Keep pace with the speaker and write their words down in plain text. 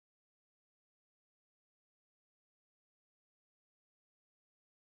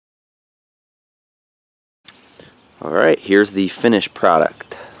Alright, here's the finished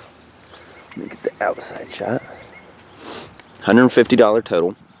product. Let me get the outside shot. $150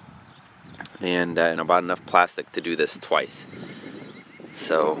 total, and I bought enough plastic to do this twice.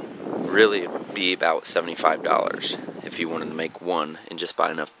 So really it'd be about $75 if you wanted to make one and just buy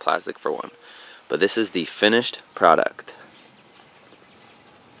enough plastic for one. But this is the finished product.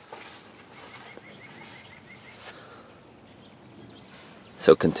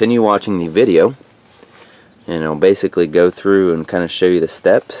 So continue watching the video, and I'll basically go through and kind of show you the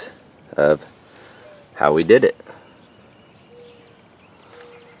steps of how we did it.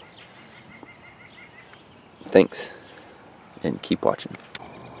 Thanks, and keep watching.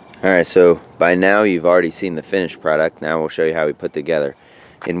 Alright, so by now you've already seen the finished product. Now we'll show you how we put together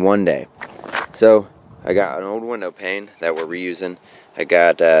in one day. So I got an old window pane that we're reusing. I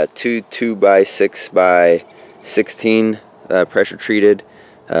got two 2x6x16 pressure treated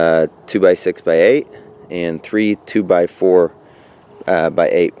 2x6x8 and three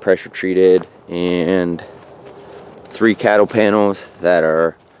 2x4x8 pressure treated, and three cattle panels that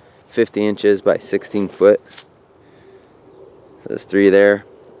are 50 inches by 16 foot. So there's three there,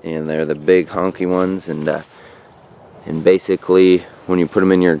 and they're the big honky ones, and basically when you put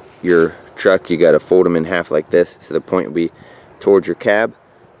them in your truck, you got to fold them in half like this, so the point will be towards your cab.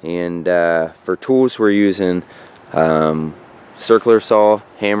 And for tools, we're using circular saw,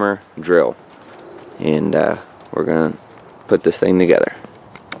 hammer, drill, and we're gonna put this thing together.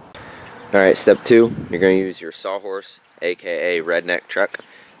 Alright, step 2, you're gonna use your sawhorse, aka redneck truck.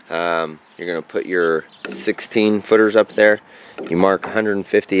 You're gonna put your 16 footers up there. You mark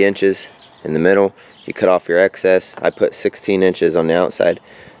 150 inches in the middle. You cut off your excess. I put 16 inches on the outside.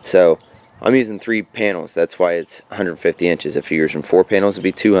 So I'm using 3 panels. That's why it's 150 inches. If you're using 4 panels, it'd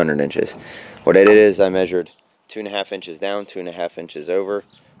be 200 inches. What I did is I measured 2.5 inches down, 2.5 inches over.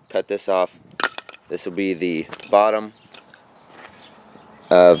 Cut this off. This will be the bottom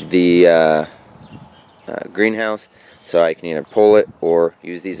of the greenhouse. So I can either pull it or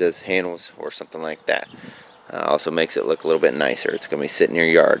use these as handles or something like that. Also makes it look a little bit nicer. It's going to be sitting in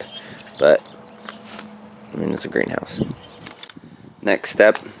your yard, but I mean, it's a greenhouse. Next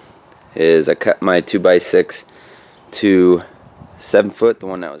step is I cut my 2x6 to 7 foot, the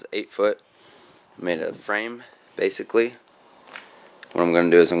one that was 8 foot. I made a frame basically. What I'm going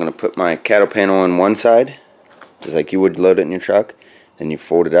to do is I'm going to put my cattle panel on one side, just like you would load it in your truck. Then you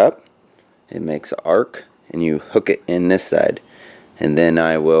fold it up. It makes an arc, and you hook it in this side, and then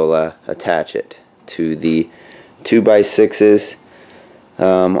I will attach it to the 2x6s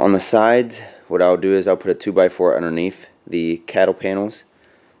on the sides. What I'll do is I'll put a 2x4 underneath the cattle panels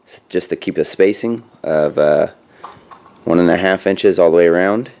just to keep a spacing of 1.5 inches all the way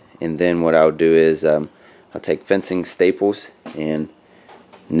around. And then what I'll do is I'll take fencing staples and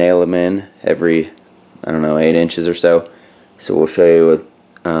nail them in every, I don't know, 8 inches or so. So we'll show you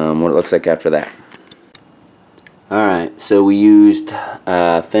what it looks like after that. Alright, so we used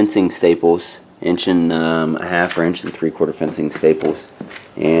fencing staples, 1.5 inch or 1.75 inch fencing staples,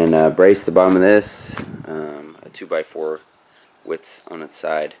 and braced the bottom of this, a 2x4 width on its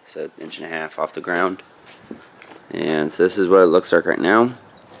side, so 1.5 inch off the ground. And so this is what it looks like right now.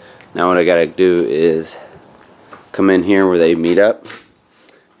 Now what I gotta do is come in here where they meet up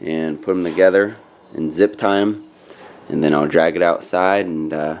and put them together and zip tie them, and then I'll drag it outside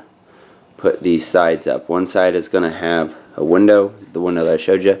and put these sides up. One side is going to have a window, the window that I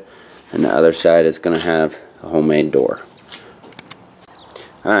showed you, and the other side is going to have a homemade door.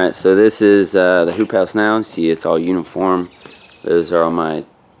 Alright, so this is the hoop house now. See, it's all uniform. Those are all my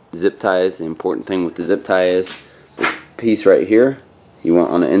zip ties. The important thing with the zip tie is this piece right here, you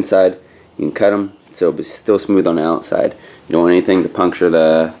want on the inside, you can cut them so it'll be still smooth on the outside. You don't want anything to puncture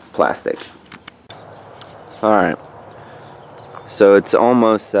the plastic. Alright, so it's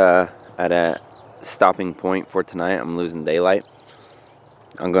almost at a stopping point for tonight. I'm losing daylight.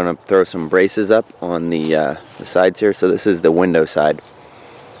 I'm going to throw some braces up on the sides here. So this is the window side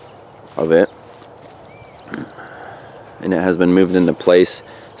of it, and it has been moved into place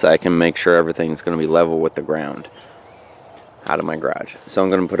so I can make sure everything's going to be level with the ground out of my garage. So I'm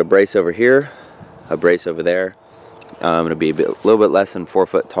going to put a brace over here, a brace over there. It'll be a little bit less than 4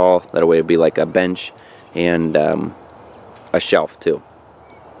 foot tall. That way it'll be like a bench and a shelf too.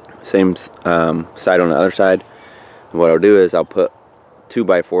 Same side on the other side. And what I'll do is I'll put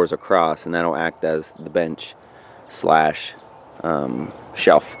 2x4s across, and that'll act as the bench slash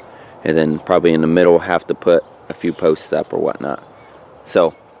shelf. And then probably in the middle have to put a few posts up or whatnot.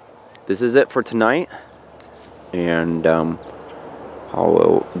 So this is it for tonight, and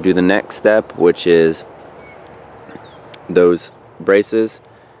I'll do the next step, which is those braces.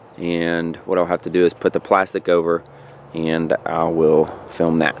 And what I'll have to do is put the plastic over and I will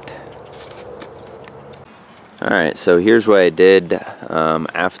film that. Alright, so here's what I did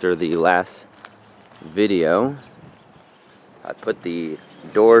after the last video. I put the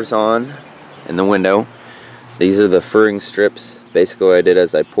doors on in the window. These are the furring strips. Basically what I did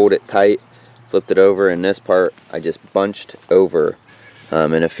is I pulled it tight, flipped it over, and this part I just bunched over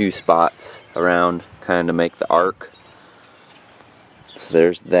in a few spots around, kind of to make the arc. So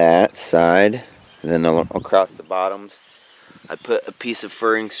there's that side, and then across the bottoms I put a piece of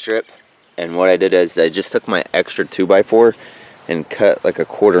furring strip. And what I did is I just took my extra 2x4 and cut like a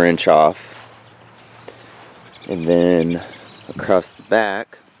 1/4 inch off. And then across the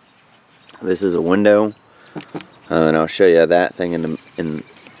back, this is a window, and I'll show you that thing in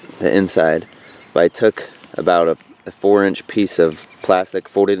the inside. But I took about a 4-inch piece of plastic,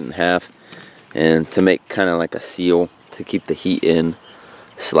 folded it in half, and to make kind of like a seal to keep the heat in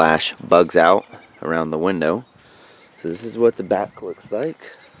 / bugs out around the window. So this is what the back looks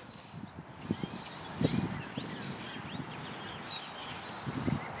like.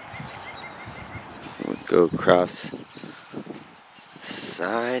 We'll go across the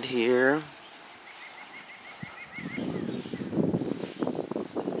side here.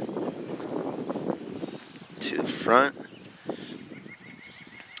 To the front.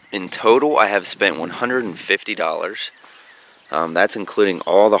 In total, I have spent $150. That's including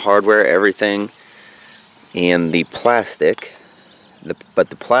all the hardware, everything, and the plastic. But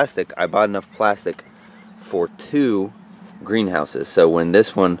the plastic, I bought enough plastic for 2 greenhouses. So when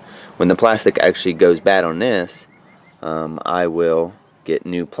the plastic actually goes bad on this, I will get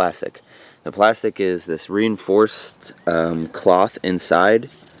new plastic. The plastic is this reinforced cloth inside.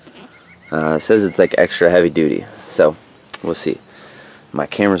 It says it's like extra heavy duty, so we'll see. My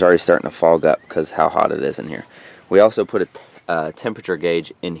camera's already starting to fog up because how hot it is in here. We also put a temperature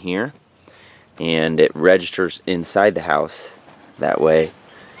gauge in here, and it registers inside the house that way.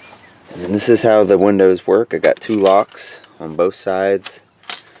 And this is how the windows work. I got 2 locks on both sides.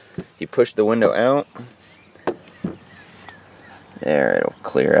 You push the window out, there, it'll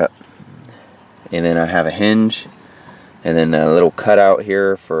clear up. And then I have a hinge, and then a little cutout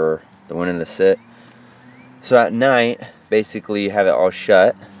here for the window to sit. So at night, basically you have it all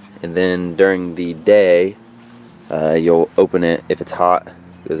shut, and then during the day, you'll open it if it's hot,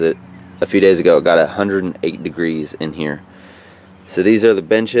 because a few days ago it got 108 degrees in here. So these are the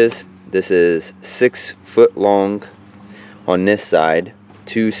benches. This is 6 foot long on this side,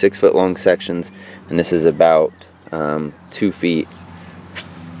 2 6-foot long sections, and this is about 2 feet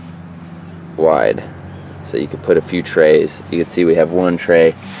wide. So you could put a few trays. You can see we have 1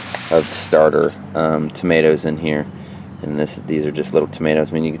 tray of starter tomatoes in here, and these are just little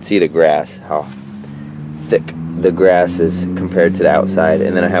tomatoes. I mean, you can see the grass, how thick the grass is compared to the outside.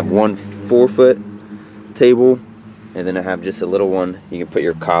 And then I have 1 4-foot table, and then I have just a little one. You can put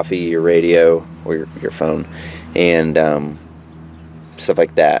your coffee, your radio, or your phone, and stuff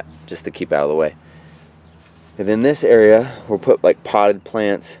like that, just to keep out of the way. And then this area, we'll put like potted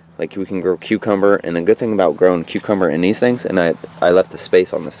plants. Like we can grow cucumber, and the good thing about growing cucumber in these things, and I left a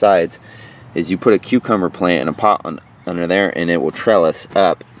space on the sides, is you put a cucumber plant in a pot under there, and it will trellis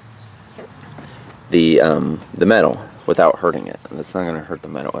up the metal without hurting it. That's not going to hurt the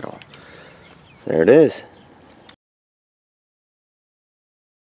metal at all. There it is.